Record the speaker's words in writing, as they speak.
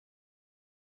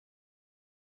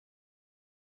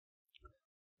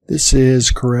This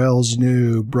is Corel's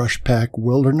new Brush Pack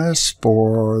Wilderness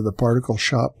for the Particle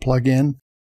Shop plugin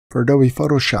for Adobe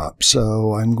Photoshop.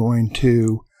 So I'm going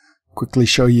to quickly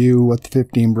show you what the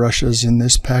 15 brushes in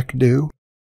this pack do.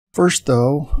 First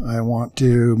though, I want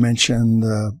to mention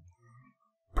the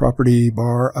property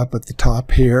bar up at the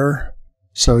top here.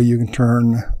 So you can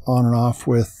turn on and off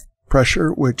with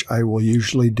pressure, which I will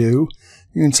usually do.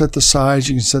 You can set the size,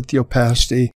 you can set the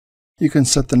opacity, you can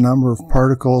set the number of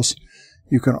particles.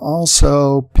 You can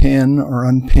also pin or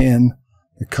unpin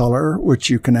the color, which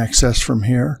you can access from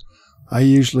here. I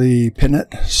usually pin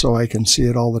it so I can see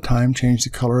it all the time, change the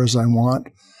color as I want.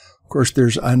 Of course,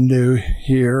 there's undo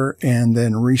here and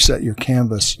then reset your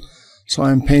canvas. So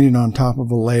I'm painting on top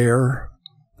of a layer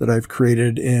that I've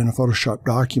created in a Photoshop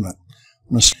document.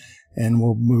 And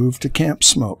we'll move to camp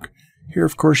smoke. Here,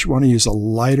 of course, you want to use a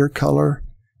lighter color.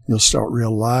 You'll start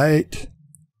real light.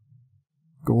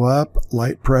 Go up,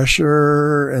 light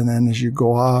pressure, and then as you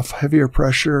go off, heavier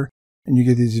pressure, and you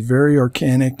get these very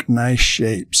organic, nice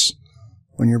shapes.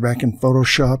 When you're back in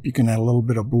Photoshop, you can add a little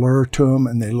bit of blur to them,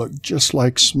 and they look just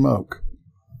like smoke.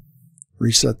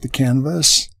 Reset the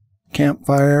canvas,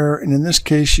 campfire, and in this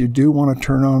case, you do want to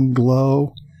turn on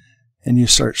glow, and you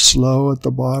start slow at the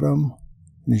bottom.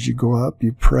 And as you go up,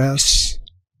 you press.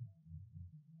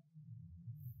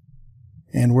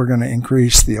 And we're going to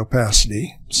increase the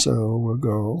opacity. So we'll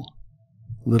go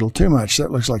a little too much. That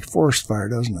looks like forest fire,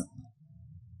 doesn't it?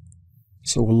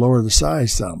 So we'll lower the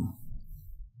size some.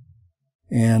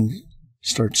 And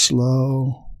start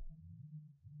slow.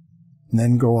 And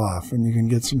then go off. And you can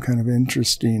get some kind of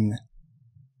interesting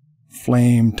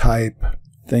flame type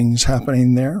things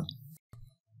happening there.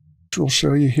 Which we'll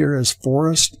show you here as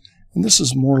forest. And this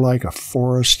is more like a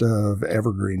forest of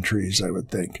evergreen trees, I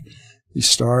would think. You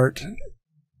start,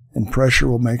 and pressure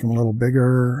will make them a little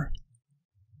bigger.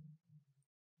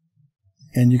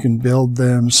 And you can build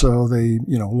them so they,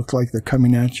 look like they're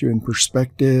coming at you in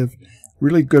perspective.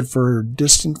 Really good for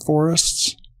distant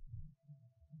forests.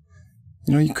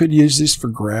 You could use these for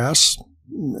grass.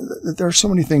 There are so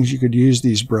many things you could use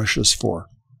these brushes for.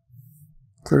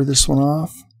 Clear this one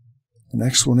off. The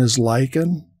next one is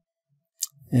lichen.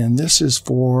 And this is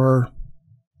for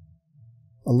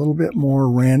a little bit more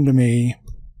randomy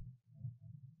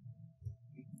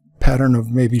pattern of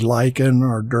maybe lichen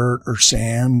or dirt or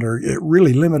sand, or it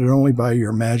really limited only by your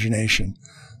imagination.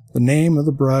 The name of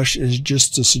the brush is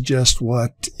just to suggest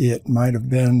what it might have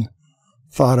been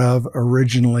thought of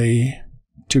originally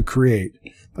to create.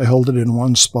 If I hold it in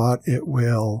one spot, it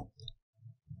will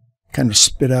kind of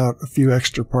spit out a few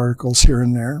extra particles here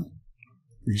and there.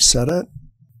 Reset it.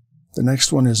 The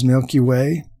next one is Milky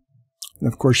Way.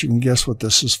 And of course you can guess what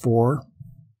this is for.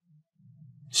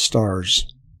 Stars.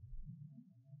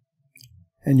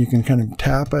 And you can kind of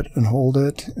tap it and hold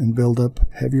it and build up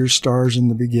heavier stars in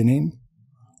the beginning,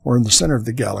 or in the center of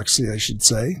the galaxy, I should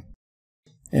say,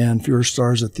 and fewer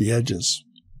stars at the edges.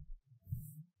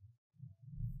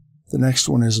 The next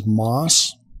one is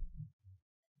moss.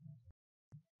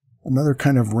 Another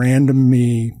kind of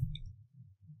randomy,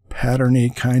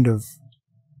 patterny kind of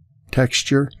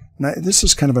texture. Now, this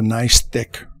is kind of a nice,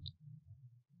 thick,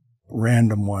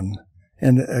 random one.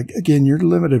 And again, you're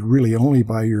limited really only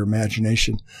by your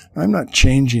imagination. I'm not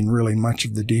changing really much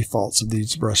of the defaults of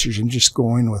these brushes. I'm just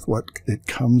going with what it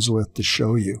comes with to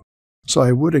show you. So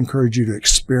I would encourage you to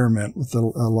experiment with a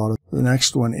lot of. The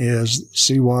next one is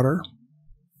seawater.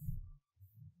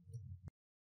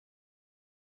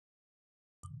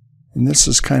 And this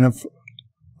is kind of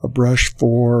a brush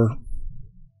for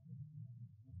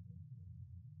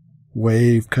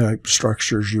wave type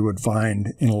structures you would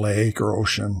find in a lake or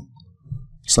ocean.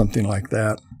 Something like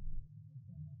that.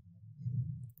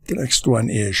 The next one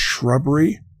is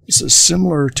shrubbery. This is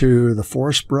similar to the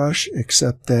forest brush,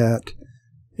 except that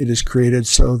it is created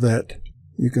so that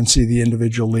you can see the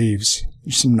individual leaves.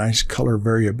 There's some nice color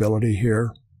variability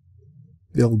here.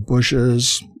 Build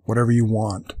bushes, whatever you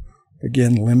want.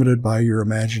 Again, limited by your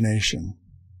imagination.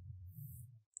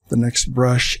 The next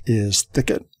brush is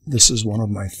thicket. This is one of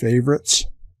my favorites,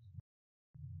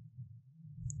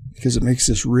 because it makes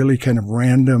this really kind of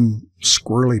random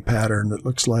squirrely pattern that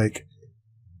looks like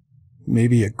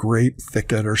maybe a grape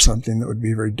thicket or something that would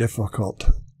be very difficult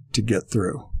to get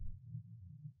through.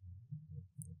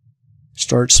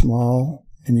 Start small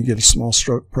and you get a small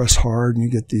stroke, press hard, and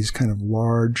you get these kind of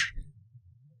large,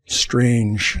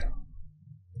 strange,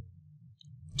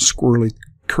 squirrely,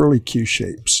 curly Q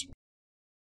shapes.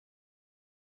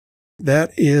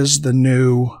 That is the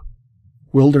new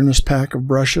Wilderness pack of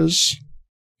brushes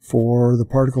for the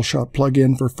Particle Shop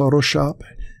plugin for Photoshop,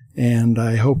 and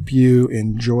I hope you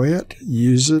enjoy it,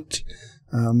 use it.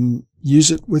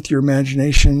 Use it with your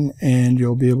imagination, and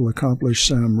you'll be able to accomplish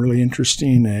some really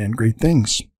interesting and great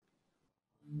things.